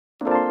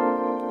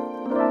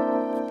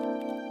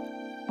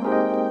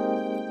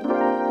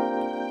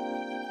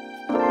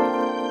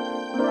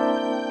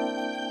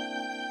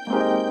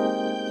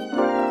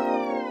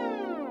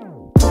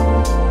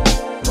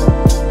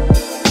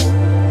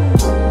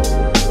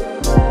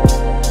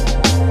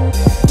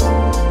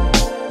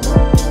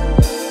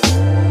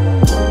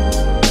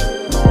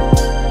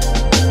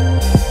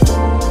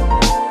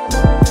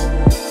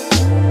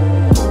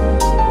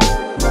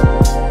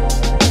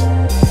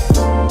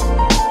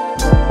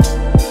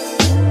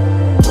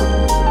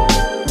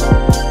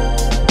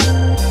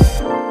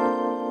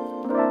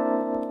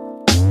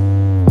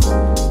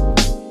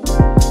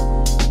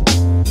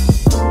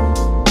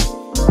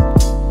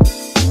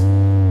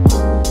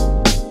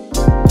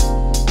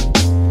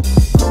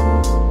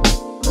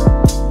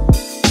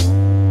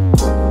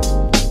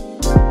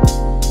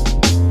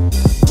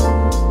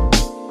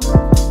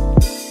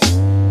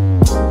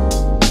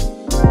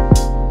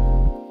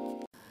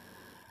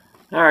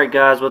Alright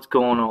guys, what's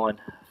going on?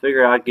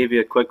 Figure I'd give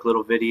you a quick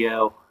little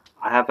video.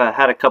 I have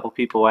had a couple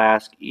people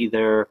ask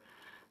either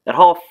that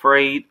haul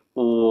freight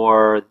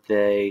or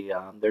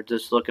they're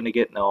just looking to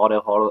get in the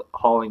auto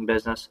hauling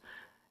business,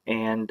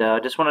 and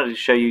just wanted to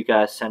show you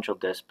guys Central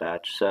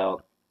Dispatch.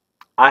 So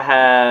I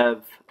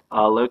have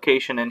a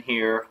location in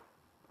here,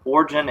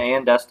 origin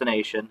and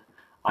destination.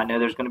 I know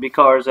there's going to be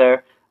cars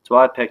there, that's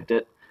why I picked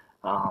it.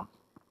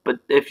 But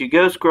if you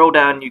go scroll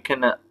down, you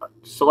can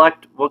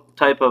select what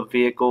type of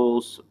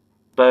vehicles,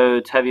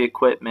 boats, heavy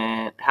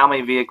equipment, how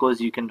many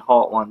vehicles you can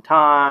haul at one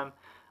time,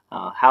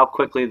 how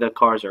quickly the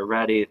cars are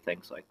ready,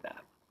 things like that.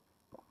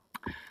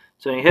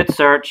 So when you hit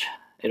search,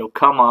 it'll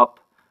come up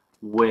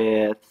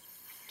with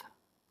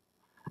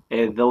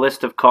the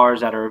list of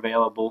cars that are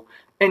available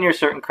in your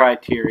certain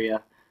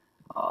criteria.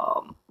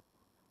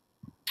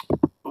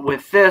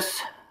 With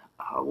this,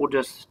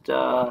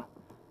 we'll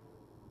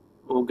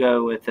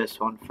go with this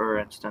one for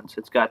instance.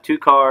 It's got 2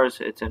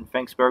 cars. It's in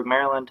Finksburg,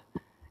 Maryland,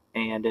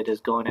 and it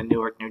is going in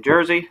Newark, New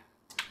Jersey.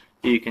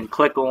 You can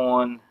click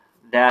on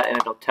that and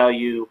it'll tell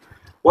you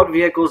what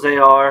vehicles they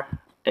are.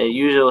 It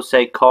usually will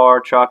say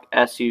car, truck,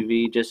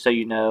 SUV, just so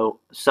you know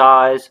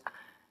size.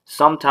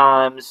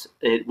 Sometimes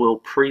it will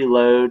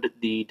preload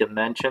the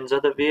dimensions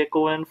of the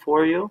vehicle in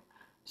for you,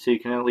 so you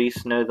can at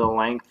least know the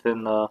length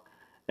and the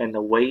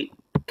weight,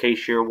 in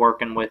case you're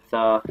working with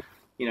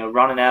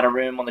running out of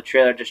room on the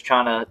trailer, just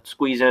trying to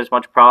squeeze in as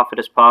much profit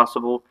as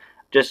possible,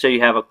 just so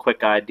you have a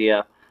quick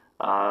idea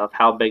of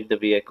how big the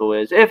vehicle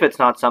is, if it's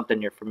not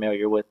something you're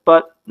familiar with.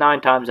 But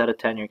 9 times out of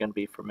 10 you're going to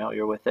be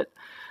familiar with it.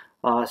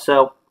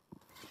 So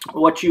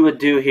what you would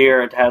do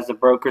here, it has the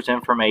broker's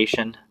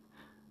information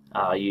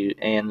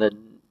and the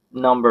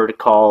number to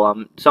call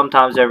them.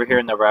 Sometimes over here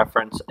in the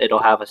reference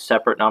it'll have a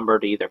separate number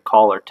to either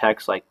call or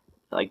text, like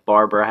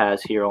Barbara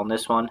has here on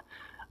this one,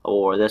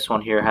 or this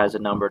one here has a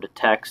number to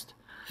text.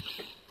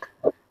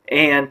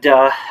 And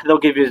they'll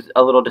give you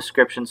a little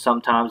description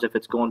sometimes. If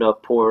it's going to a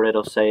port,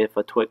 it'll say if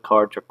a TWIC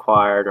card's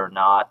required or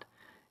not.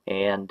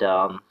 And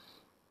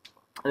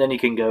then you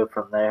can go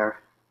from there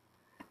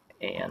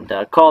and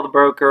call the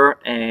broker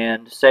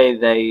and say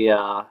they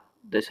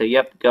say,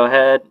 yep, go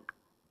ahead,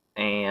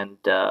 and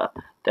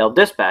they'll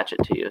dispatch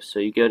it to you. So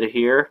you go to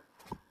here,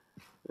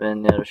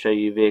 and it'll show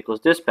you vehicles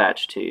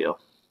dispatched to you.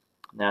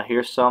 Now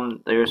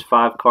there's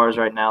 5 cars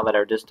right now that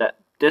are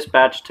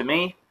dispatched to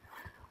me.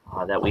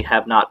 That we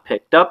have not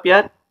picked up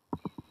yet,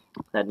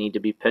 that need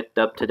to be picked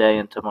up today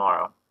and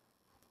tomorrow.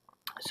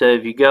 So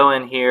if you go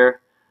in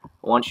here,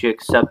 once you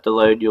accept the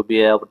load, you'll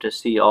be able to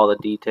see all the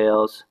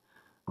details.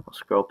 I'll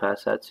scroll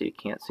past that so you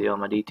can't see all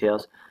my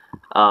details,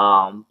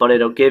 but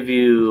it'll give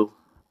you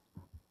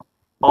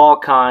all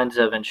kinds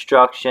of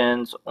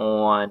instructions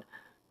on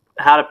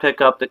how to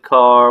pick up the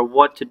car,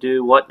 what to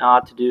do, what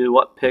not to do,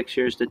 what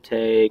pictures to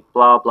take,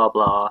 blah blah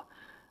blah.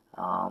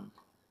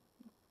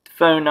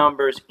 Phone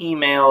numbers,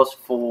 emails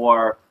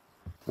for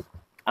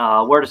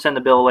where to send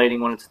the bill of lading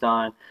when it's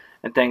done,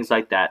 and things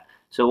like that.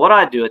 So what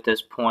I do at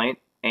this point,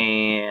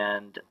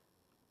 and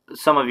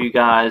some of you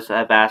guys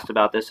have asked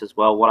about this as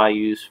well, what I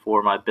use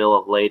for my bill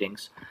of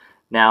ladings.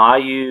 Now I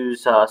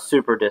use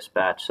Super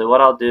Dispatch. So what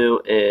I'll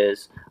do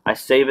is I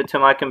save it to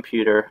my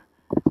computer,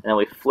 and then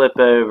we flip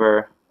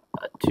over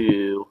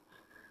to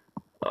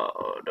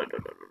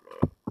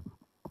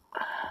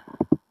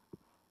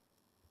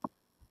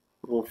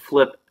we'll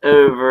flip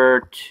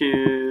over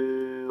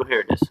to, here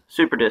it is,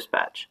 Super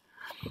Dispatch.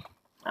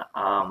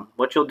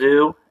 What you'll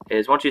do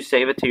is once you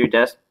save it to your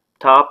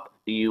desktop,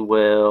 you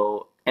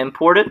will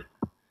import it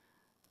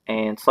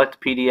and select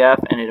the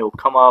PDF, and it'll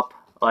come up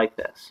like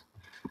this.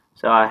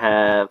 So I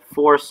have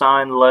 4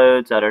 assigned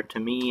loads that are to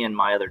me and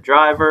my other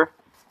driver,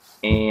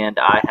 and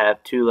I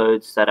have 2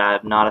 loads that I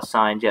have not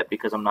assigned yet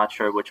because I'm not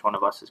sure which one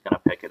of us is going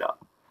to pick it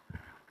up.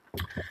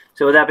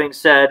 So with that being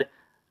said,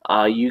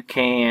 you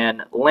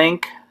can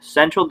link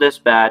Central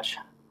Dispatch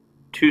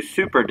to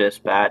Super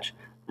Dispatch,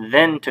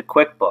 then to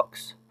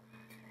QuickBooks.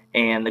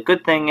 And the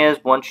good thing is,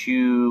 all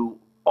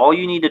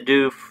you need to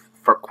do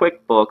for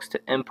QuickBooks to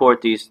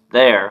import these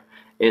there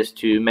is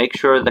to make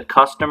sure the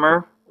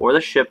customer or the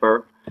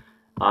shipper,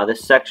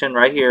 this section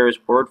right here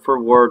is word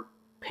for word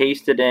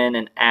pasted in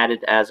and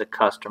added as a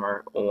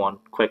customer on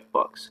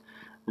QuickBooks.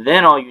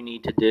 Then all you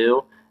need to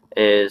do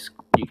is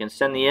you can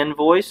send the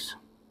invoice.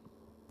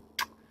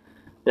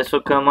 This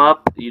will come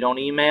up, you don't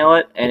email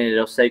it, and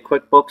it'll say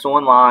QuickBooks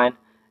Online,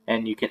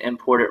 and you can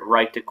import it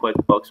right to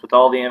QuickBooks with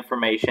all the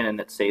information, and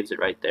it saves it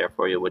right there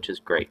for you, which is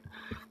great.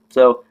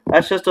 So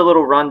that's just a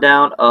little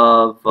rundown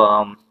of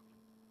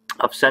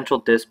Central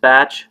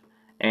Dispatch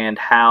and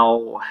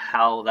how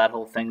that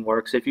whole thing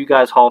works. If you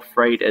guys haul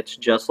freight, it's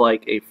just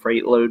like a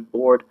freight load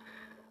board,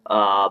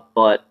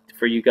 but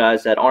for you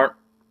guys that aren't,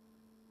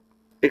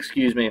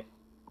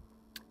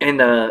 in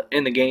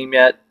the game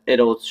yet,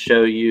 it'll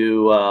show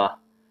you.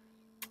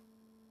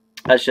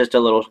 That's just a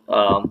little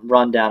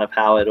rundown of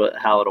how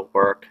it'll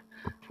work.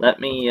 Let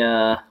me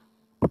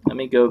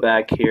go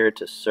back here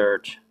to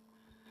search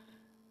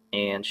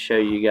and show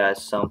you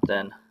guys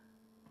something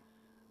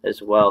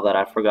as well that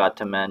I forgot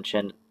to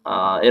mention.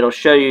 it'll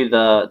show you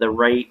the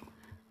rate,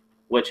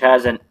 which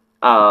has an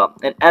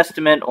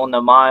estimate on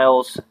the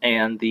miles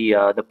and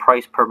the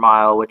price per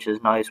mile, which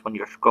is nice when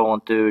you're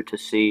scrolling through to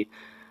see.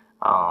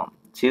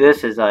 See,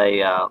 this is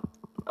a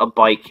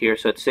bike here,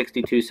 so it's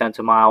 62 cents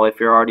a mile. If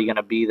you're already going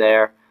to be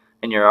there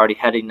and you're already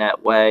heading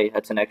that way,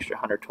 that's an extra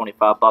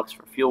 125 bucks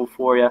for fuel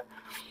for you.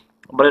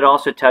 But it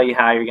also tell you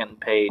how you're getting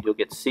paid. You'll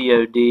get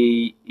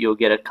COD, you'll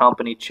get a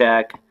company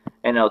check,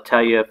 and it'll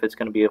tell you if it's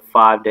going to be a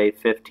 5-day,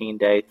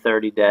 15-day,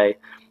 30-day.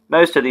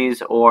 Most of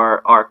these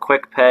are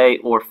quick pay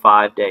or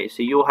 5 days,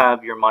 so you'll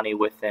have your money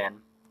within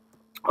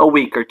a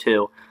week or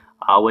two,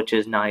 which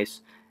is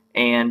nice.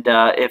 And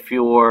if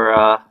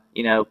you're,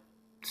 you know,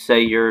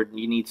 say you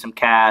need some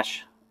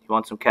cash, you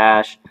want some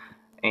cash,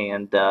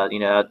 and you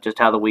know, just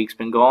how the week's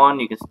been going,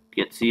 you can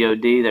get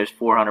COD. There's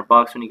 400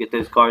 bucks when you get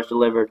those cars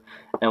delivered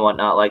and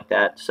whatnot like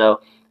that.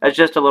 So that's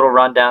just a little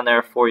rundown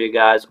there for you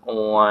guys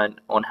on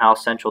how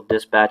Central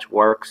Dispatch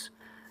works,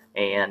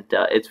 and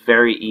it's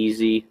very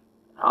easy.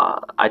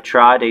 I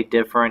tried a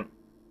different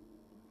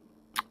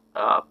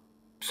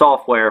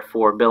software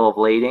for bill of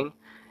lading,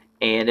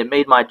 and it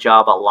made my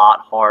job a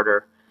lot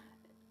harder.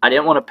 I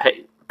didn't want to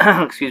pay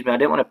excuse me, I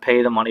didn't want to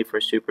pay the money for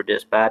Super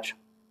Dispatch.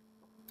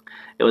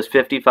 It was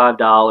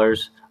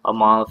 $55 a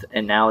month,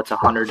 and now it's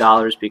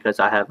 $100 because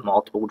I have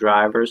multiple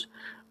drivers,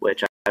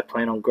 which I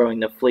plan on growing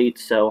the fleet.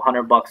 So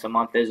 100 bucks a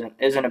month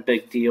isn't a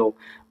big deal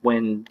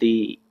when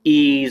the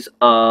ease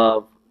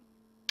of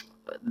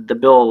the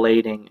bill of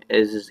lading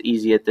is as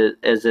easy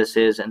as this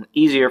is, and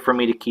easier for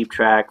me to keep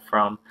track,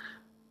 from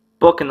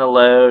booking the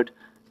load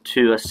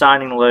to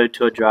assigning the load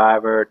to a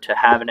driver to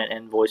having an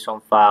invoice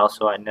on file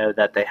so I know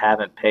that they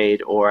haven't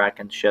paid, or I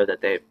can show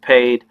that they've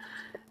paid.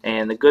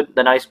 And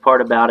the nice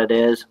part about it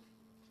is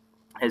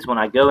when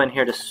I go in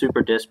here to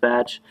Super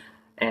Dispatch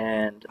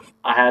and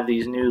I have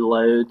these new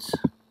loads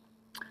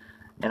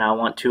and I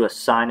want to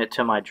assign it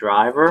to my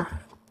driver,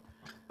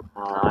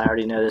 I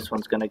already know this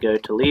one's going to go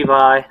to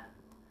Levi.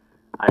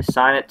 I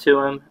assign it to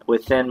him.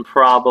 Within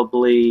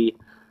probably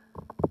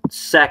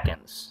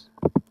seconds,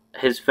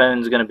 his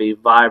phone's going to be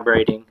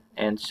vibrating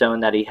and showing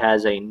that he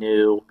has a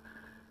new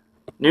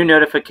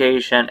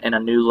notification and a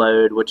new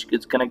load, which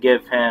is going to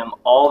give him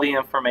all the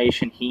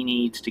information he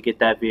needs to get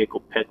that vehicle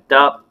picked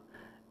up.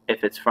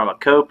 If it's from a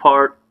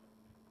Copart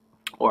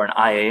or an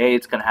IAA,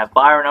 it's going to have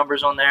buyer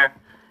numbers on there.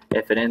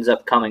 If it ends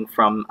up coming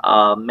from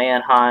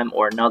Mannheim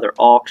or another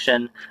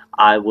auction,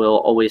 I will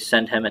always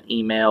send him an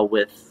email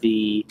with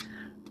the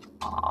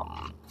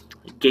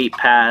gate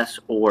pass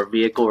or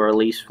vehicle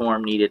release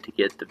form needed to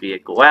get the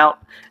vehicle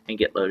out and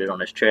get loaded on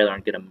his trailer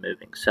and get him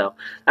moving. So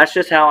that's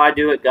just how I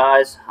do it,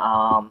 guys.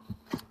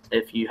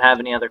 If you have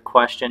any other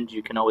questions,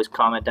 you can always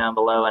comment down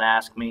below and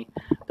ask me.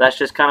 That's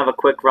just kind of a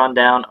quick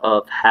rundown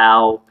of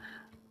how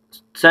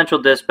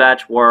Central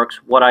Dispatch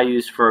works, what I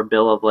use for a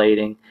bill of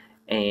lading,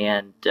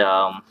 and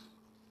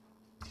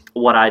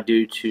what I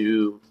do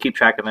to keep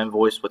track of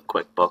invoice with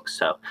QuickBooks.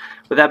 So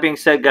with that being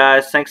said,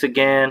 guys, thanks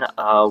again.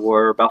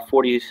 We're about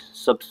 40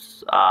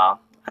 subs. Hold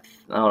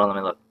on, let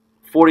me look.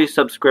 40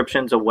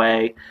 subscriptions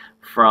away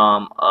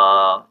from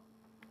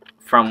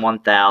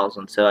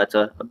 1,000. So that's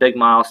a big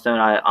milestone.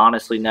 I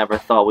honestly never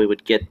thought we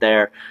would get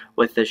there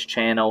with this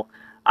channel.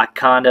 I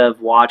kind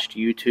of watched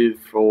YouTube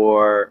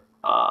for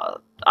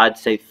I'd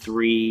say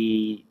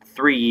three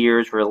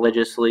years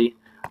religiously.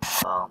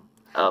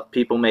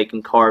 People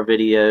making car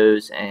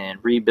videos and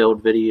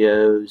rebuild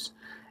videos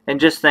and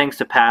just things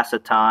to pass the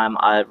time.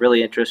 It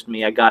really interested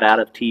me. I got out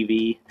of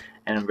TV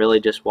and really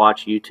just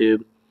watched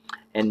YouTube,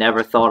 and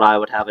never thought I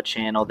would have a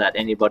channel that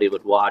anybody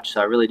would watch.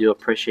 So I really do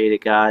appreciate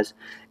it, guys.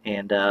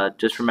 And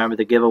just remember,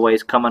 the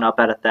giveaway's coming up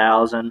at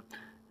 1,000.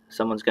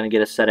 Someone's going to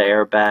get a set of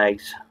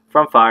airbags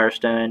from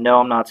Firestone.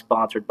 No, I'm not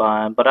sponsored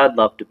by them, but I'd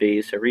love to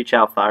be. So reach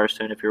out,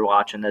 Firestone, if you're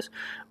watching this.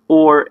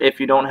 Or if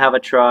you don't have a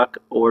truck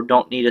or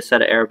don't need a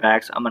set of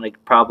airbags, I'm going to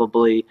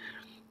probably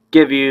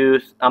give you,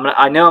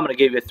 I know I'm going to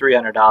give you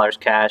 $300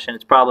 cash, and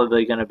it's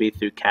probably going to be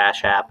through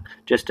Cash App,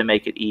 just to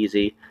make it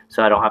easy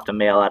so I don't have to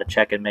mail out a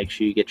check, and make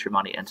sure you get your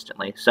money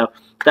instantly. So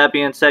that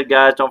being said,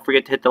 guys, don't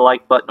forget to hit the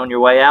like button on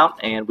your way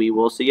out, and we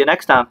will see you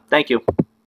next time. Thank you.